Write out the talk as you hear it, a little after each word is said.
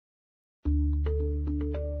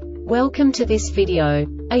Welcome to this video.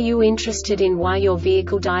 Are you interested in why your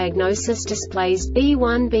vehicle diagnosis displays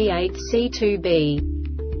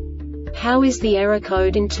B1B8C-2B? How is the error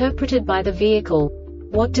code interpreted by the vehicle?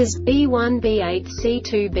 What does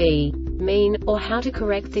B1B8C-2B mean, or how to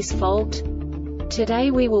correct this fault? Today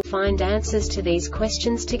we will find answers to these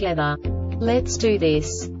questions together. Let's do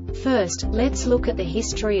this. First, let's look at the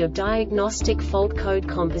history of diagnostic fault code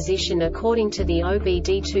composition according to the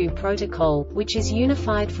OBD2 protocol, which is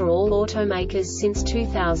unified for all automakers since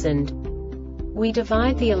 2000. We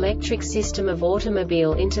divide the electric system of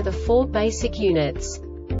automobile into the four basic units: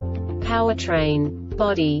 powertrain,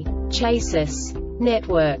 body, chassis,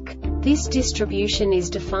 network. This distribution is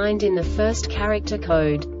defined in the first character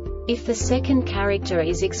code. If the second character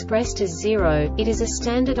is expressed as 0, it is a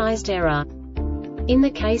standardized error. In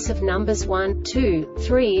the case of numbers 1, 2,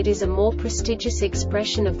 3, it is a more prestigious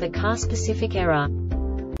expression of the car-specific error.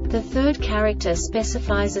 The third character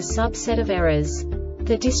specifies a subset of errors.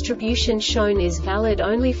 The distribution shown is valid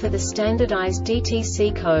only for the standardized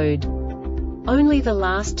DTC code. Only the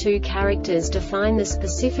last two characters define the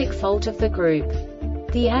specific fault of the group.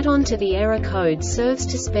 The add-on to the error code serves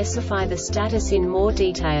to specify the status in more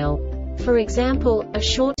detail. For example, a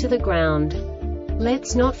short to the ground.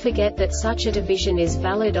 Let's not forget that such a division is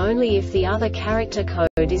valid only if the other character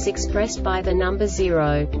code is expressed by the number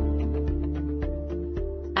 0.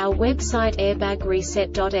 Our website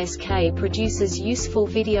airbagreset.sk produces useful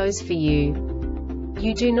videos for you.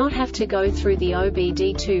 You do not have to go through the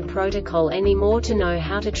OBD2 protocol anymore to know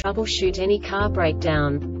how to troubleshoot any car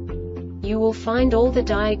breakdown. You will find all the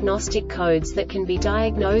diagnostic codes that can be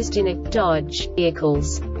diagnosed in a Dodge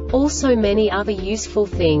vehicles. Also many other useful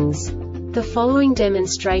things. The following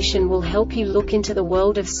demonstration will help you look into the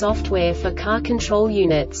world of software for car control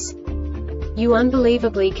units. You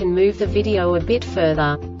unbelievably can move the video a bit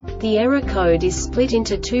further. The error code is split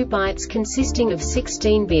into 2 bytes consisting of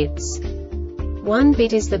 16 bits. 1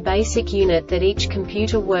 bit is the basic unit that each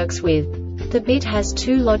computer works with. The bit has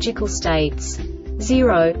 2 logical states: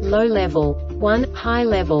 0, low level, 1, high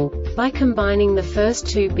level. By combining the first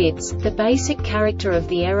 2 bits, the basic character of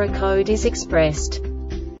the error code is expressed.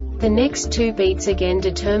 The next 2 beats again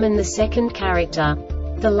determine the second character.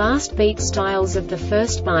 The last beat styles of the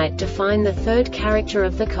first byte define the third character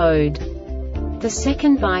of the code. The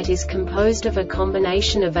second byte is composed of a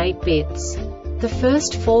combination of 8 bits. The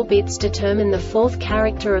first 4 bits determine the fourth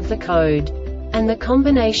character of the code. And the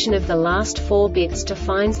combination of the last 4 bits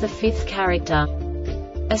defines the fifth character.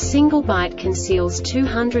 A single byte conceals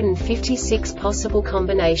 256 possible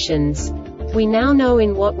combinations. We now know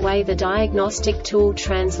in what way the diagnostic tool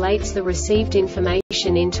translates the received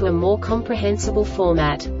information into a more comprehensible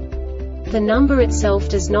format. The number itself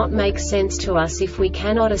does not make sense to us if we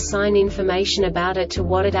cannot assign information about it to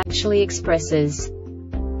what it actually expresses.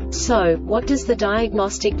 So, what does the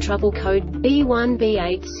Diagnostic Trouble Code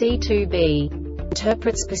B1B8C-2B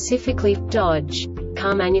interpret specifically for Dodge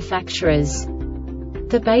car manufacturers?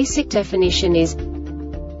 The basic definition is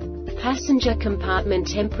passenger compartment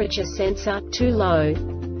temperature sensor, too low.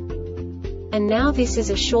 And now this is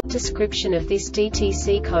a short description of this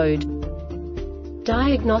DTC code.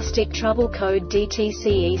 Diagnostic Trouble Code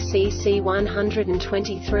DTC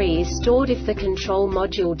ECC123 is stored if the control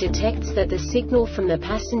module detects that the signal from the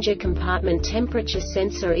passenger compartment temperature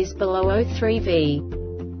sensor is below 03V.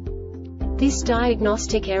 This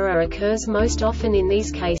diagnostic error occurs most often in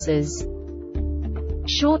these cases: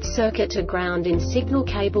 short circuit to ground in signal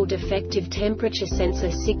cable, defective temperature sensor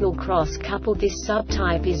signal cross coupled. This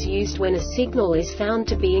subtype is used when a signal is found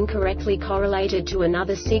to be incorrectly correlated to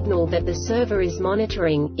another signal that the server is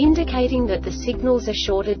monitoring, indicating that the signals are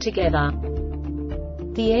shorted together.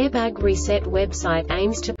 The Airbag Reset website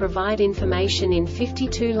aims to provide information in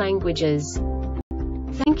 52 languages.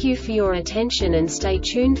 Thank you for your attention and stay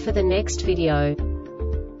tuned for the next video.